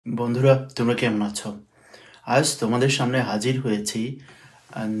বন্ধুরা, তোমরা কেমন আছো? আজ তোমাদের সামনে হাজির হয়েছি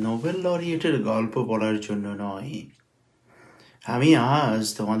নোবেল লরিয়েটের গল্প বলার জন্য নয়। আমি আজ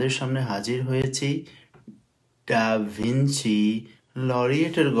তোমাদের সামনে হাজির হয়েছি ডা ভিঞ্চি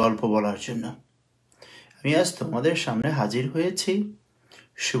লরিয়েটের গল্প বলার জন্য। আমি আজ তোমাদের সামনে হাজির হয়েছি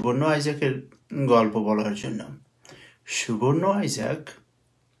সুবর্ণ আইজাকের গল্প বলার জন্য। সুবর্ণ আইজাক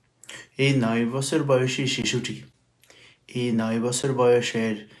এই 9 বছর বয়সী শিশুটি, এই 9 বছর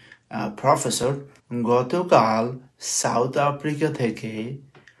বয়সের প্রফেসর গতকাল সাউথ আফ্রিকা থেকে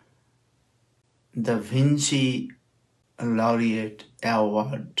দ্য ভিঞ্চি লরিয়েট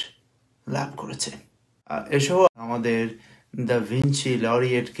অ্যাওয়ার্ড লাভ করেছে। এসব আমাদের দ্য ভিঞ্চি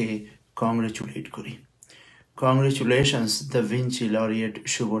লরিয়েটকে কংগ্রেচুলেট করি। কংগ্রেচুলেশনস দ্য ভিঞ্চি লরিয়েট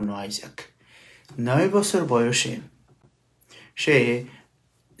সুবর্ণ আইজাক। 9 বছর বয়সে সে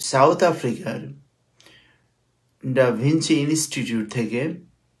সাউথ আফ্রিকার দ্য ভিঞ্চি ইনস্টিটিউট থেকে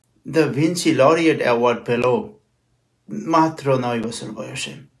দ্য ভিঞ্চি লরিয়েট অ্যাওয়ার্ড পেল মাত্র 9 বছর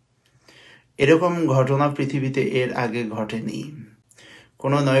বয়সে। এরকম ঘটনা পৃথিবীতে এর আগে ঘটেনি।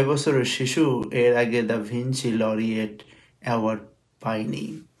 কোনো 9 বছরের শিশু এর আগে দ্য ভিঞ্চি লরিয়েট অ্যাওয়ার্ড পায়নি।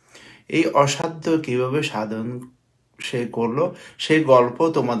 এই অসাধ্য কিভাবে সাধন সে করলো সেই গল্প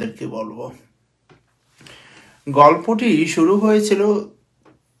তোমাদেরকে বলবো। গল্পটি শুরু হয়েছিল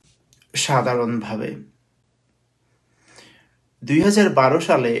সাধারণভাবে। 2012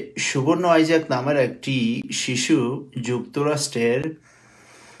 সালে সুবর্ণ আইজাক নামের একটি শিশু যুক্তরাষ্ট্রের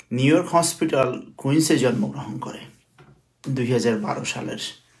নিউ ইয়র্ক হসপিটাল কুইন্সে জন্মগ্রহণ করে 2012 সালের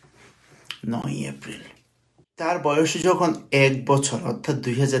 9 এপ্রিল। তার বয়স যখন 1 বছর, অর্থাৎ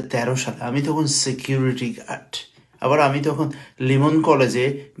 2013 সালে, আমি তখন সিকিউরিটি গার্ড। আবার আমি তখন লিমন কলেজে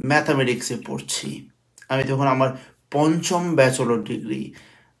ম্যাথামেটিক্সে পড়ছি। আমি তখন আমার 5ম ব্যাচেলর ডিগ্রি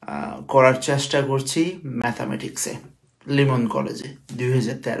করার চেষ্টা করছি ম্যাথামেটিক্সে লিমন কলেজে।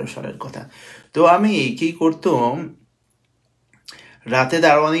 2013 সালের কথা। তো আমি কি করতাম, রাতে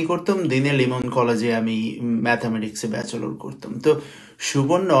দারোয়ানি করতাম, দিনে লিমন কলেজে আমি ম্যাথামেটিক্সে ব্যাচেলর করতাম। তো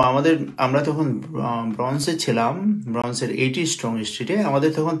সুবর্ণ আমরা তখন ব্রন্সে ছিলাম, ব্রন্সের 80 স্ট্রং স্ট্রিটে।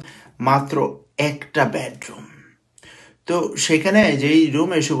 আমাদের তখন মাত্র একটা বেডরুম। তো সেখানে যেই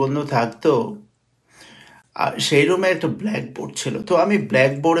রুমে সুবর্ণ থাকতো সেই রুমে একটা ব্ল্যাকবোর্ড ছিল। তো আমি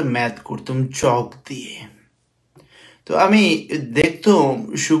ব্ল্যাকবোর্ডে ম্যাথ করতাম চক দিয়ে। তো আমি দেখতাম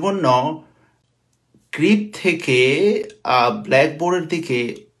সুবর্ণ ক্রিপ থেকে ব্ল্যাকবোর্ডের দিকে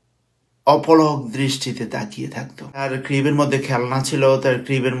অপলক দৃষ্টিতে তাকিয়ে থাকতো। তার ক্রিবের মধ্যে খেলনা ছিল, তার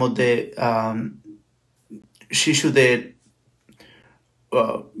ক্রিবের মধ্যে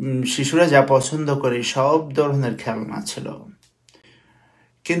শিশুরা যা পছন্দ করে সব ধরনের খেলনা ছিল।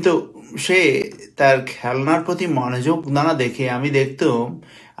 কিন্তু সে তার খেলনার প্রতি মনোযোগ না দেখে আমি দেখতাম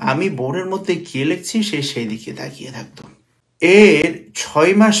আমি বোর্ডের মধ্যে কি লিখছি সে সেই দিকে তাকিয়ে থাকতো। এর 6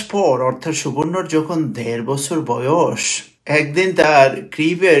 মাস পর, অর্থাৎ সুবর্ণর যখন 1.5 বছর বয়স, একদিন তার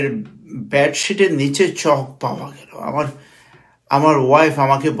ক্রিবের বেডশিটের নিচে চক পাওয়া গেল। আমার ওয়াইফ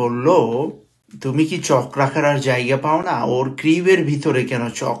আমাকে বলল, তুমি কি চক রাখার আর জায়গা পাও না? ওর ক্রিবের ভিতরে কেন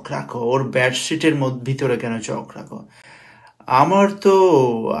চক রাখো? ওর বেডশিটের ভিতরে কেন চক রাখো? আমার তো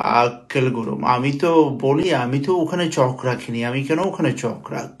আক্কেল গরম। আমি তো বলি, আমি তো ওখানে চক রাখিনি, আমি কেন ওখানে চক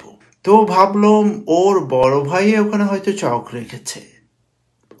রাখবো? তো ভাবলাম ওর বড় ভাই ওখানে হয়তো চক রেখেছে,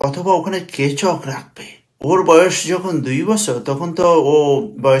 অথবা ওখানে কে চক রাখবে? ওর বয়স যখন 2 বছর, তখন তো ও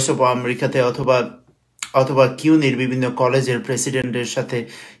বয়স আমেরিকাতে অথবা কিউনির বিভিন্ন কলেজের প্রেসিডেন্টের সাথে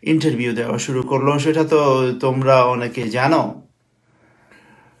ইন্টারভিউ দেওয়া শুরু করলো। সেটা তো তোমরা অনেকে জানো।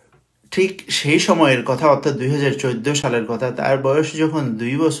 ঠিক সেই সময়ের কথা, অর্থাৎ 2014 সালের কথা। তার বয়স যখন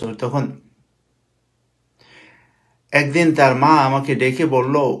 2 বছর, তখন একদিন তার মা আমাকে ডেকে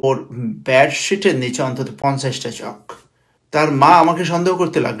বলল ওর বেডশিটের নিচে অন্তত 50টা চক। তার মা আমাকে সন্দেহ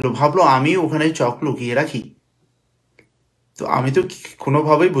করতে লাগলো, ভাবলো আমি ওখানে চক লুকিয়ে রাখি। তো আমি তো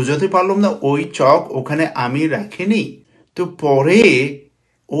কোনোভাবেই বুঝাতে পারলাম না ওই চক ওখানে আমি রাখিনি। তো পরে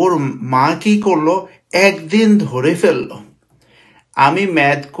ওর মা কি করলো, একদিন ধরে ফেললো। আমি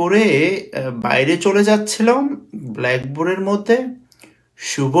ম্যাথ করে বাইরে চলে যাচ্ছিলাম ব্ল্যাকবোর্ডের মধ্যে,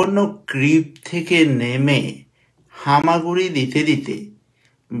 সুবর্ণ ক্রিপ থেকে নেমে হামাগুড়ি দিতে দিতে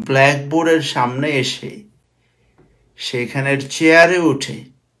ব্ল্যাকবোর্ডের সামনে এসে সেখানের চেয়ারে উঠে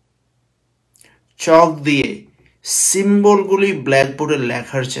চক দিয়ে সিম্বলগুলি ব্ল্যাকবোর্ডে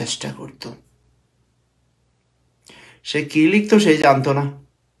লেখার চেষ্টা করত। সে কি লিখতো সে জানতো না,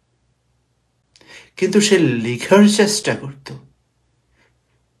 কিন্তু সে লেখার চেষ্টা করত।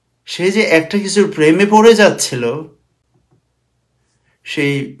 সে যে একটা কিছুর প্রেমে পড়ে যাচ্ছিল,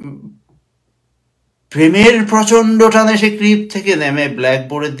 সেই প্রেমের প্রচন্ড টানে সে ক্রিপ থেকে নেমে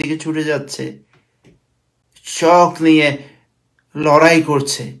ব্ল্যাকবোর্ডের দিকে ছুটে যাচ্ছে, চক নিয়ে লড়াই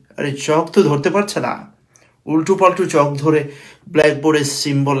করছে, আরে চক তো ধরতে পারছে না, উল্টো পাল্টু চক ধরে ব্ল্যাকবোর্ডে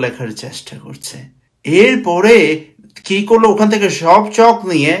সিম্বল লেখার চেষ্টা করছে। এরপরে কি করলো, ওখান থেকে সব চক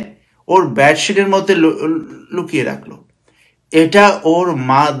নিয়ে ওর বেডশিটের মধ্যে লুকিয়ে রাখলো। এটা ওর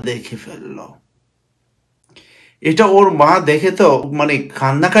মা দেখে ফেললো। এটা ওর মা দেখে তো মানে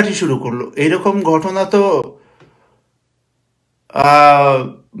কান্নাকাটি শুরু করলো। এরকম ঘটনা তো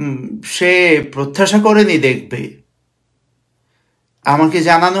সে প্রত্যাশা করেনি দেখবে। আমাকে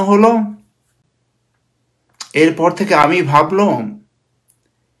জানানো হলো, এরপর থেকে আমি ভাবলাম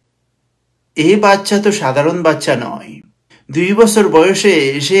এই বাচ্চা তো সাধারণ বাচ্চা নয়। 2 বছর বয়সে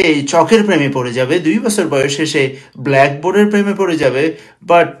সে চকের প্রেমে পড়ে যাবে, 2 বছর বয়সে সে ব্ল্যাকবোর্ডের প্রেমে পড়ে যাবে,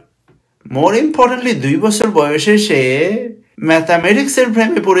 বাট মোর ইম্পর্টেন্টলি 2 বছর বয়সে সে ম্যাথামেটিক্সের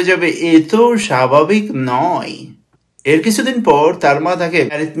প্রেমে পড়ে যাবে, এ তো স্বাভাবিক নয়। এর কিছুদিন পর তার মা তাকে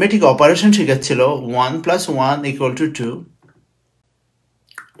অ্যারিথমেটিক অপারেশন শেখাচ্ছিল। 1 + 1 = 2,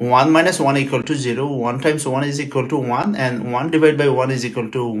 1 - 1 = 0, 1 × 1 = 1, and 1 / 1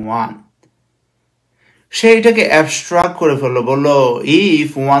 = 1। সে এটাকে অ্যাবস্ট্রাক্ট করে ফেললো, বললো if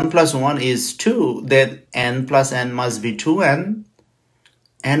 1 + 1 is 2, then n + n must be 2n,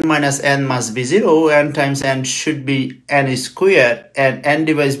 n - n must be 0, n times n should be n squared, and n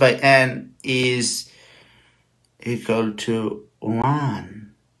divided by n is equal to 1.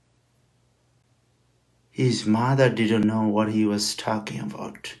 His mother didn't know what he was talking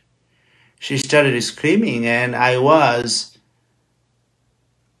about. She started screaming, and I was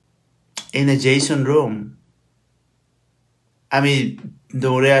in a Jason room. আমি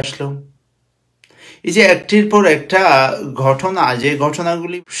দৌড়ে আসলাম। এই যে একটির পর একটা ঘটনা, যে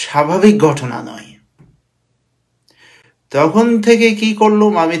ঘটনাগুলি স্বাভাবিক ঘটনা নয়। তখন থেকে কি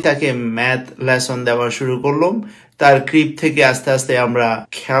করলাম, আমি তাকে ম্যাথ লেসন দেওয়া শুরু করলাম। তার ক্রিপ থেকে আস্তে আস্তে আমরা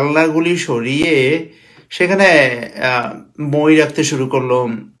খেলনাগুলি সরিয়ে সেখানে মই রাখতে শুরু করলাম,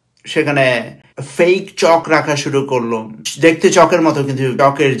 সেখানে ফেক চক রাখা শুরু করলাম, দেখতে চকের মতো কিন্তু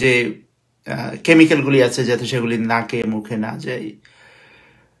চকের যে কেমিক্যালগুলি আছে যাতে সেগুলি নাকে মুখে না যায়।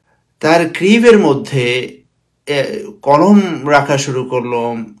 তার ক্রিপের মধ্যে কলম রাখা শুরু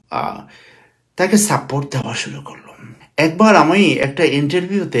করলাম, তাকে সাপোর্ট দেওয়া শুরু করলাম। একবার আমি একটা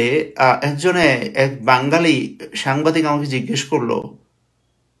ইন্টারভিউতে এক বাঙালি সাংবাদিক আমাকে জিজ্ঞেস করলো,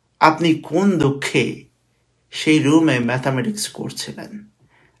 আপনি কোন দুঃখে সেই রুমে ম্যাথামেটিক্স করছিলেন?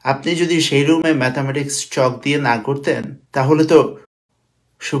 আপনি যদি সেই রুমে ম্যাথামেটিক্স চক দিয়ে না করতেন তাহলে তো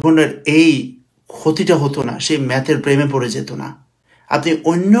সুবর্ণের এই ক্ষতিটা হতো না, সে ম্যাথের প্রেমে পড়ে যেত না। আপনি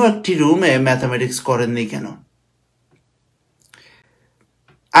অন্য একটি রুমে ম্যাথামেটিক্স করেননি কেন?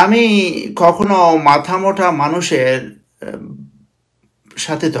 আমি কখনো মাথা মোটা মানুষের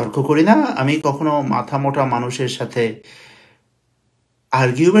সাথে তর্ক করি না, আমি কখনো মাথা মোটা মানুষের সাথে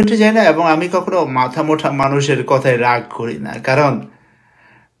আর্গুমেন্টে যাই না, এবং আমি কখনো মাথা মোটা মানুষের কথায় রাগ করি না। কারণ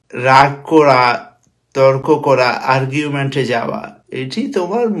রাগ করা, তর্ক করা, আর্গুমেন্টে যাওয়া, এটি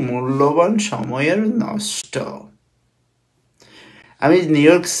তোমার মূল্যবান সময়ের নষ্ট। আমি নিউ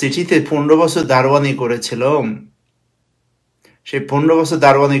ইয়র্ক সিটিতে 15 বছর দারোয়ানি করেছিলাম। সেই 15 বছর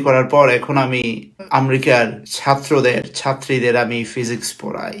দারোয়ানি করার পর এখন আমি আমেরিকার ছাত্রীদের আমি ফিজিক্স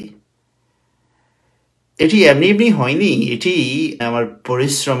পড়াই। এটি এমনি এমনি হয়নি, এটি আমার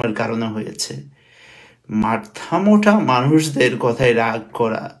পরিশ্রমের কারণে হয়েছে। মাথা মোটা মানুষদের কথায় রাগ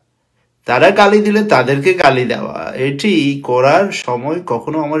করা, তারা গালি দিলে তাদেরকে গালি দেওয়া, এটি করার সময়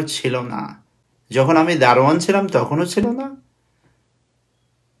কখনো আমার ছিল না। যখন আমি দারোয়ান ছিলাম তখনও ছিল না,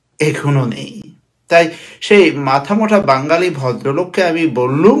 এখনো নেই। তাই সেই মাথা মোটা বাঙালি ভদ্রলোককে আমি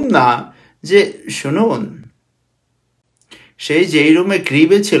বললুম না যে শুনুন, সেই যেই রুমে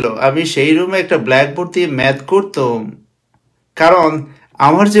ক্রিবে ছিল আমি সেই রুমে একটা ব্ল্যাকবোর্ড দিয়ে ম্যাথ করতাম, কারণ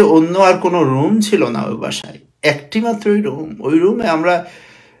আমার যে অন্য আর কোনো রুম ছিল না ওই বাসায়, একটি মাত্রই রুম। ওই রুমে আমরা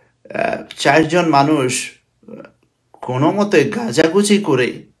 4 জন মানুষ কোনো মতে গাজাগুজি করে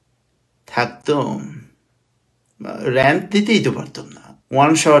থাকতাম। র্যান্ট দিতেই তো পারতাম না,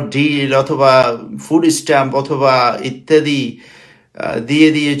 1 শট ডিল অথবা ফুড স্ট্যাম্প অথবা ইত্যাদি দিয়ে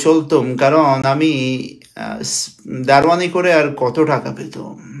দিয়ে চলতাম, কারণ আমি দারোয়ানি করে আর কত টাকা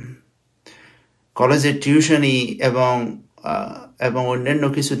পেতাম। কলেজের টিউশনি এবং অন্যান্য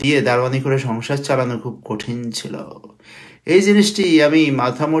কিছু দিয়ে দারোয়ানি করে সংসার চালানো খুব কঠিন ছিল। এই জিনিসটি আমি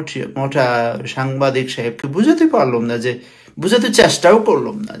মাথা মোটা সাংবাদিক সাহেবকে বুঝাতে পারলাম না, যে বুঝাতে চেষ্টাও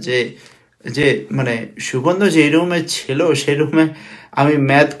করলাম না, যে মানে সুগন্ধ যে রুমে ছিল সেই রুমে আমি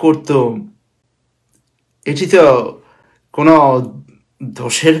ম্যাথ করতাম, এটি তো কোনো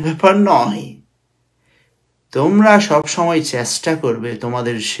দোষের ব্যাপার নয়। তোমরা সব সময় চেষ্টা করবে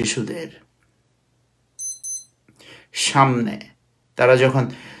তোমাদের শিশুদের সামনে, তারা যখন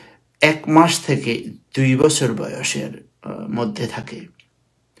 1 মাস থেকে 2 বছর বয়সের মধ্যে থাকে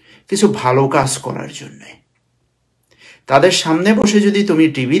কিছু ভালো কাজ করার জন্য। তাদের সামনে বসে যদি তুমি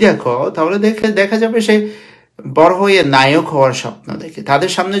টিভি দেখো তাহলে দেখা যাবে সে বড় হয়ে নায়ক হওয়ার স্বপ্ন দেখে।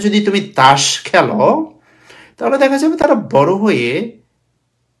 তাদের সামনে যদি তুমি তাস খেলো তাহলে দেখা যাবে তারা বড় হয়ে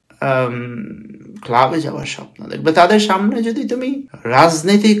ক্লাবে যাওয়ার স্বপ্ন দেখবে। তাদের সামনে যদি তুমি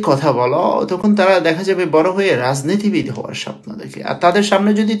রাজনৈতিক কথা বলো তখন তারা দেখা যাবে বড় হয়ে রাজনীতিবিদ হওয়ার স্বপ্ন দেখে। আর তাদের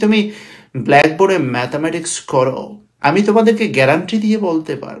সামনে যদি তুমি ব্ল্যাকবোর্ডে ম্যাথামেটিক্স করো, আমি তোমাদেরকে গ্যারান্টি দিয়ে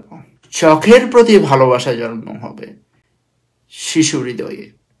বলতে পারবো চোখের প্রতি ভালোবাসা জন্ম হবে শিশু হৃদয়ে।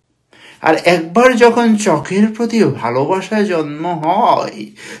 আর একবার যখন চোখের প্রতি ভালোবাসা জন্ম হয়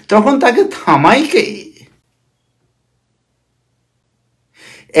তখন তাকে থামাই কে?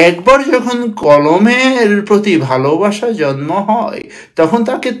 একবার যখন কলমের প্রতি ভালোবাসা জন্ম হয় তখন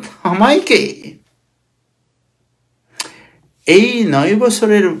তাকে থামাই কে? এই 9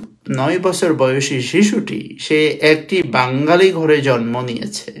 বছর বয়সী শিশুটি সে একটি বাঙালি ঘরে জন্ম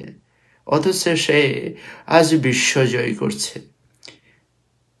নিয়েছে, অথচ সে আজ বিশ্ব জয় করছে।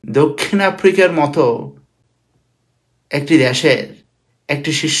 দক্ষিণ আফ্রিকার মতো একটি দেশের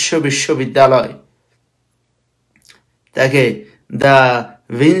একটি শীর্ষ বিশ্ববিদ্যালয় তাকে দ্য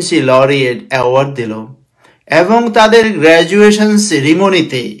ভিনসি লরিয়েট অ্যাওয়ার্ড দিল এবং তাদের গ্র্যাজুয়েশন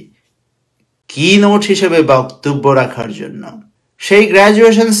সেরিমনিতে কি নোট হিসেবে বক্তব্য রাখার জন্য। সেই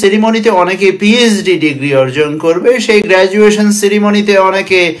গ্র্যাজুয়েশন সেরিমনিতে অনেকে পিএইচডি ডিগ্রি অর্জন করবে, সেই গ্র্যাজুয়েশন সেরিমনিতে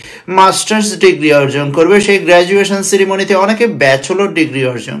অনেকে মাস্টার্স ডিগ্রি অর্জন করবে, সেই গ্র্যাজুয়েশন সেরিমনিতে অনেকে ব্যাচেলর ডিগ্রি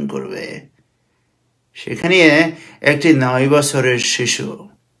অর্জন করবে। সেখানে একটি 9 বছরের শিশু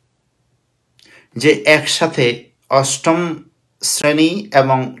যে একসাথে 8ম শ্রেণী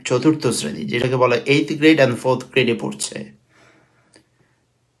এবং 4র্থ শ্রেণী, যেটাকে বলে 8th গ্রেড অ্যান্ড 4th গ্রেডে পড়ছে।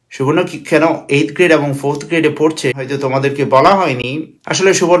 সুবর্ণ কেন 8th গ্রেড এবং 4th গ্রেডে পড়ছে হয়তো তোমাদেরকে বলা হয়নি। আসলে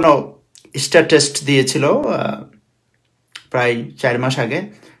সুবর্ণ স্টার টেস্ট দিয়েছিল প্রায় 4 মাস আগে।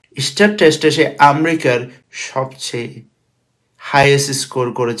 স্টার টেস্টে সে আমেরিকার সবচেয়ে হাইয়েস্ট স্কোর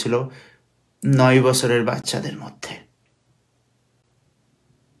করেছিল 9 বছরের বাচ্চাদের মধ্যে।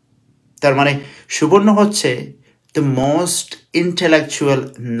 তার মানে সুবর্ণ হচ্ছে the most intellectual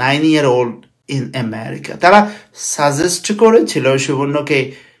 9-year-old in America. তারা সাজেস্ট করেছিল সুবর্ণকে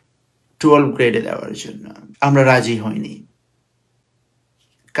 12 গ্রেডে দেওয়ার জন্য, আমরা রাজি হইনি।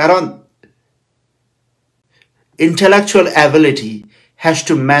 কারণ intellectual ability has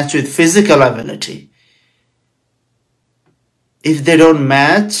to match with physical ability. If they don't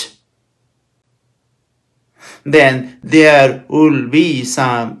match, then there will be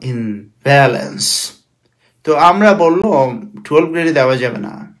some imbalance. তো আমরা বললাম 12 গ্রেডে দেওয়া যাবে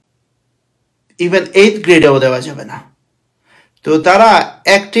না, ইভেন 8th গ্রেডেও দেওয়া যাবে না। তো তারা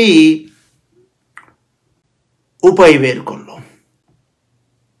একটি উপায় বের করলো।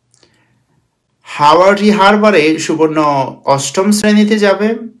 হার্ভার্ডে সুবর্ণ 8ম শ্রেণীতে যাবে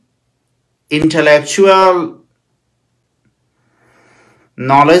ইন্টেলেকচুয়াল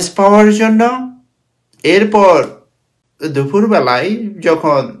নলেজ পাওয়ার জন্য। এরপর দুপুরবেলায়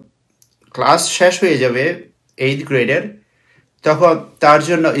যখন ক্লাস শেষ হয়ে যাবে 8th গ্রেডের, তখন তার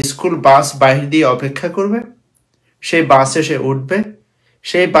জন্য স্কুল বাস বাইরে দিয়ে অপেক্ষা করবে। সেই বাসে সে উঠবে,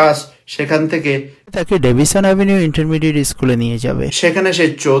 সেই বাস সেখান থেকে তাকে ডেভিসন অ্যাভিনিউ ইন্টারমিডিয়েট স্কুলে নিয়ে যাবে। সেখানে সে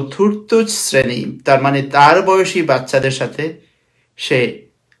 4র্থ শ্রেণী, তার মানে তার বয়সী বাচ্চাদের সাথে সে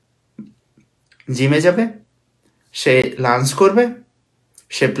জিমে যাবে, সে লাঞ্চ করবে,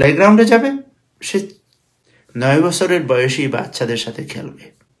 সে প্লেগ্রাউন্ডে যাবে, সে 9 বছরের বয়সী বাচ্চাদের সাথে খেলবে।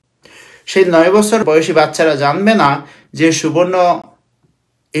 সেই 9 বছর বয়সী বাচ্চারা জানবে না যে সুবর্ণ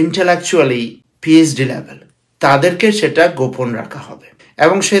ইন্টেলেকচুয়ালি পিএইচডি লেভেল, তাদেরকে সেটা গোপন রাখা হবে।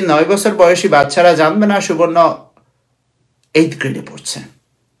 এবং সেই 9 বছর বয়সী বাচ্চারা জানবে না সুবর্ণ 8th গ্রেডে পড়ছে,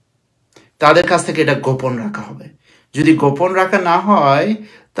 তাদের কাছ থেকে এটা গোপন রাখা হবে। যদি গোপন রাখা না হয়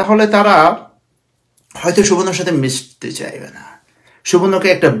তাহলে তারা হয়তো সুবর্ণর সাথে মিশতে চাইবে না, সুবর্ণকে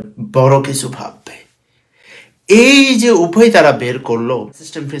একটা বড় কিছু ভাববে। এই যে উপায় তারা বের করলো,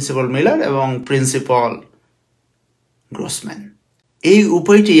 অ্যাসিস্ট্যান্ট প্রিন্সিপাল মিলার এবং প্রিন্সিপাল গ্রসম্যান, এই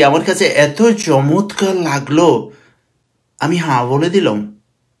উপায়টি আমার কাছে এত চমৎকার লাগলো, আমি হাঁ বলে দিলাম।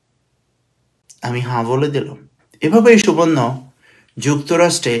 এভাবেই সুবর্ণ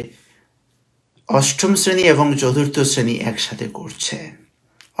যুক্তরাষ্ট্রে 8ম শ্রেণী এবং 4র্থ শ্রেণী একসাথে করছে।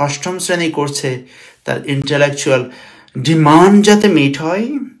 8ম শ্রেণী করছে তার ইন্টেলেকচুয়াল ডিমান্ড যাতে মিট হয়,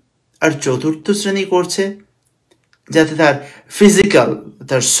 আর 4র্থ শ্রেণী করছে যাতে তার ফিজিক্যাল,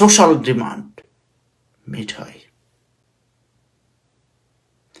 তার সোশ্যাল ডিমান্ড মিট হয়।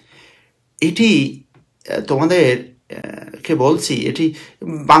 এটি তোমাদের কে বলছি, এটি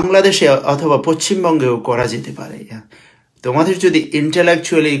বাংলাদেশে অথবা পশ্চিমবঙ্গেও করা যেতে পারে। তোমাদের যদি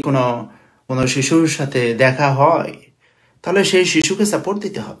ইন্টেলেকচুয়ালি কোনো শিশুর সাথে দেখা হয় তাহলে সেই শিশুকে সাপোর্ট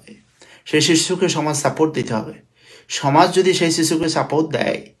দিতে হবে, সেই শিশুকে সমাজ সাপোর্ট দিতে হবে। সমাজ যদি সেই শিশুকে সাপোর্ট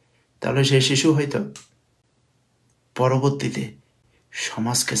দেয় তাহলে সেই শিশু হয়তো পরবর্তীতে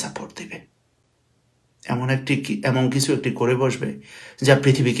সমাজকে সাপোর্ট দিবে, এমন কিছু একটি করে বসবে যা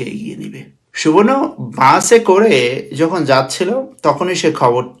পৃথিবীকে এগিয়ে নিবে। সুবর্ণ বাসে করে যখন যাচ্ছিল তখনই সে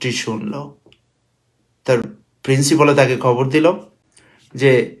খবরটি শুনল। তার প্রিন্সিপাল তাকে খবর দিল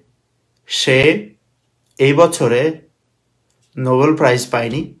যে সে এই বছরে নোবেল প্রাইজ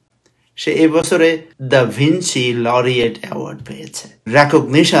পায়নি, সে এই বছরে দ্য ভিঞ্চি লরিয়েট অ্যাওয়ার্ড পেয়েছে।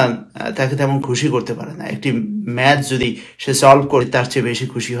 রেকগনিশন তাকে তেমন খুশি করতে পারে না। একটি ম্যাথ যদি সে সলভ করে তার চেয়ে বেশি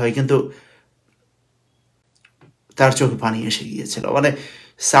খুশি হয়, কিন্তু তার চোখে পানি এসে গিয়েছিল। মানে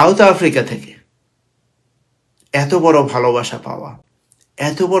সাউথ আফ্রিকা থেকে এত বড় ভালোবাসা পাওয়া,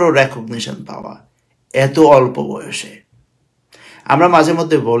 এত বড় রেকগনিশন পাওয়া এত অল্প বয়সে। আমরা মাঝে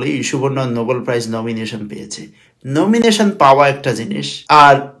মধ্যে বলি সুবর্ণ নোবেল প্রাইজ নমিনেশন পেয়েছে। নমিনেশন পাওয়া একটা জিনিস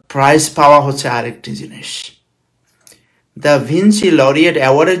আর প্রাইজ পাওয়া হচ্ছে আরেকটি জিনিস। দ্য ভিঞ্চি লরিয়েট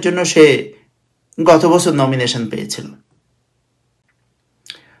অ্যাওয়ার্ডের জন্য সে গত বছর নমিনেশন পেয়েছিল।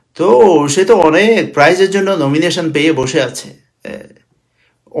 তো সে তো অনেক প্রাইজের জন্য নমিনেশন পেয়ে বসে আছে,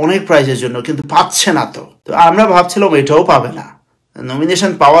 অনেক প্রাইজের জন্য, কিন্তু পাচ্ছে না। তো আমরা ভাবছিলাম এটাও পাবে না।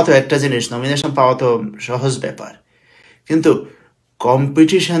 নমিনেশন পাওয়া তো একটা জিনিস, নমিনেশন পাওয়া তো সহজ ব্যাপার, কিন্তু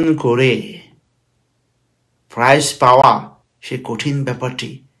কম্পিটিশন করে প্রাইজ পাওয়া সে কঠিন ব্যাপারটি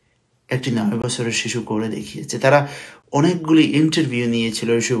একটি 9 বছরের শিশু করে দেখিয়েছে। তারা অনেকগুলি ইন্টারভিউ নিয়েছিল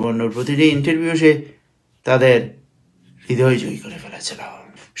সুবর্ণর, প্রতিটি ইন্টারভিউ সে তাদের হৃদয় জয় করে ফেলেছিল।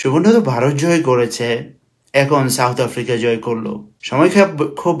 সুবর্ণ তো ভারত জয় করেছে, এখন সাউথ আফ্রিকা জয় করলো। সময়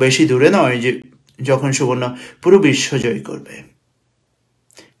খুব বেশি দূরে নয় যে যখন সুবর্ণ পুরো বিশ্ব জয় করবে।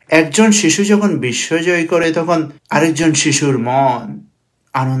 একজন শিশু যখন বিশ্ব জয় করে তখন আরেকজন শিশুর মন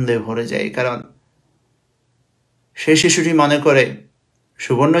আনন্দে ভরে যায়, কারণ সেই শিশুটি মনে করে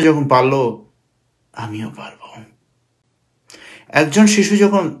সুবর্ণ যখন পারলো আমিও পারব। একজন শিশু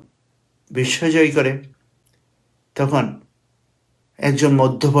যখন বিশ্ব জয় করে তখন একজন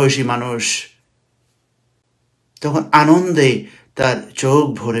মধ্যবয়সী মানুষ তখন আনন্দে তার চোখ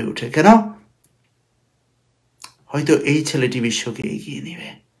ভরে ওঠে। কেন? হয়তো এই ছেলেটি বিশ্বকে এগিয়ে নেবে।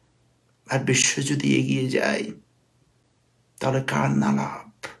 আর বিশ্ব যদি এগিয়ে যায় তাহলে কার না লাভ?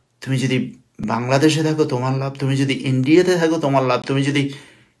 তুমি যদি বাংলাদেশে থাকো তোমার লাভ, তুমি যদি ইন্ডিয়াতে থাকো তোমার লাভ, তুমি যদি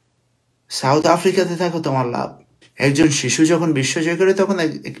সাউথ আফ্রিকাতে থাকো তোমার লাভ। একজন শিশু যখন বিশ্ব জয় করে তখন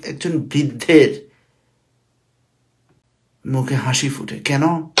একজন বৃদ্ধের মুখে হাসি ফুটে। কেন?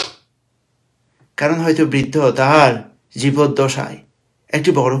 কারণ হয়তো বৃদ্ধ তার জীবদ্দশায় একটি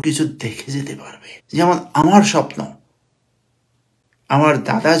বড় কিছু দেখে যেতে পারবে। যেমন আমার স্বপ্ন, আমার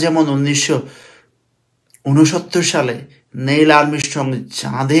দাদা যেমন 1969 সালে নেইল আর্মস্ট্রং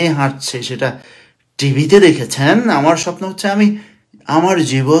চাঁদে হাঁটছে সেটা টিভিতে দেখেছেন। আমার স্বপ্ন হচ্ছে আমি আমার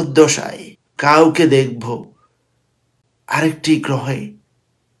জীবদ্দশায় কাউকে দেখব আরেকটি গ্রহে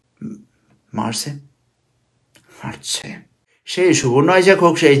মার্সে হাঁটছে। সেই সুবর্ণ আইজাক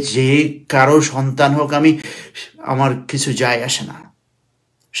হোক, সেই যে কারো সন্তান হোক, আমার কিছু যায় আসে না।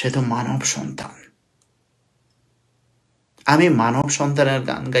 সে তো মানব সন্তান। আমি মানব সন্তানের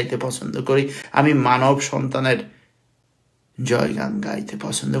গান গাইতে পছন্দ করি, আমি মানব সন্তানের জয় গান গাইতে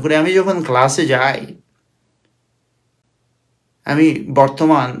পছন্দ করি। আমি যখন ক্লাসে যাই, আমি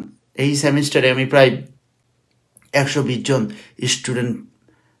বর্তমান এই সেমিস্টারে আমি প্রায় 120 জন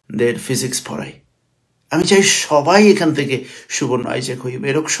স্টুডেন্টদের ফিজিক্স পড়াই। আমি চাই সবাই এখান থেকে সুবর্ণ আইজাক হয়ে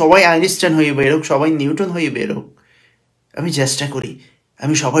বেরোক, সবাই আইনস্টাইন হয়ে বেরোক, সবাই নিউটন হয়ে বেরোক। আমি চেষ্টা করি,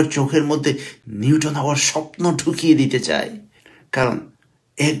 আমি সবার চোখের মধ্যে নিউটন হওয়ার স্বপ্ন ঢুকিয়ে দিতে চাই। কারণ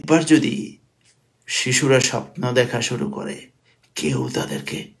একবার যদি শিশুরা স্বপ্ন দেখা শুরু করে কেউ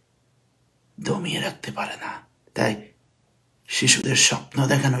তাদেরকে দমিয়ে রাখতে পারে না। তাই শিশুদের স্বপ্ন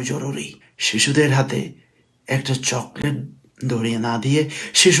দেখানো জরুরি। শিশুদের হাতে একটা চকলেট ধরিয়ে না দিয়ে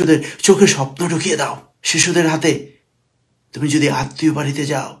শিশুদের চোখে স্বপ্ন ঢুকিয়ে দাও। শিশুদের হাতে তুমি যদি আত্মীয় বাড়িতে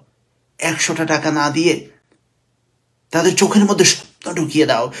যাও 100টা টাকা না দিয়ে তাদের চোখের মধ্যে স্বপ্ন ঢুকিয়ে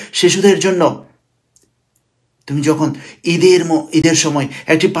দাও। শিশুদের জন্য তুমি যখন ঈদের সময়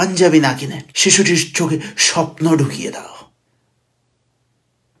একটি পাঞ্জাবি না কিনে শিশুটির চোখে স্বপ্ন ঢুকিয়ে দাও।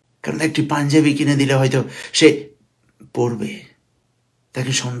 কারণ একটি পাঞ্জাবি কিনে দিলে হয়তো সে পরবে,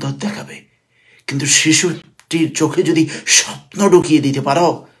 তাকে সুন্দর দেখাবে, কিন্তু শিশুটির চোখে যদি স্বপ্ন ঢুকিয়ে দিতে পারো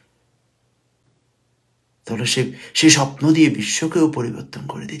তাহলে সেই স্বপ্ন দিয়ে বিশ্বকেও পরিবর্তন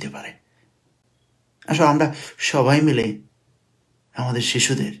করে দিতে পারে। আসলে আমরা সবাই মিলে আমাদের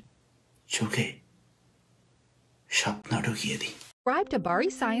শিশুদের চোখে স্বপ্ন ঢুকিয়ে দিই। Subscribe to Bari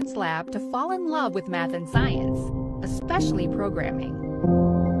Science Lab to fall in love with math and science, especially programming.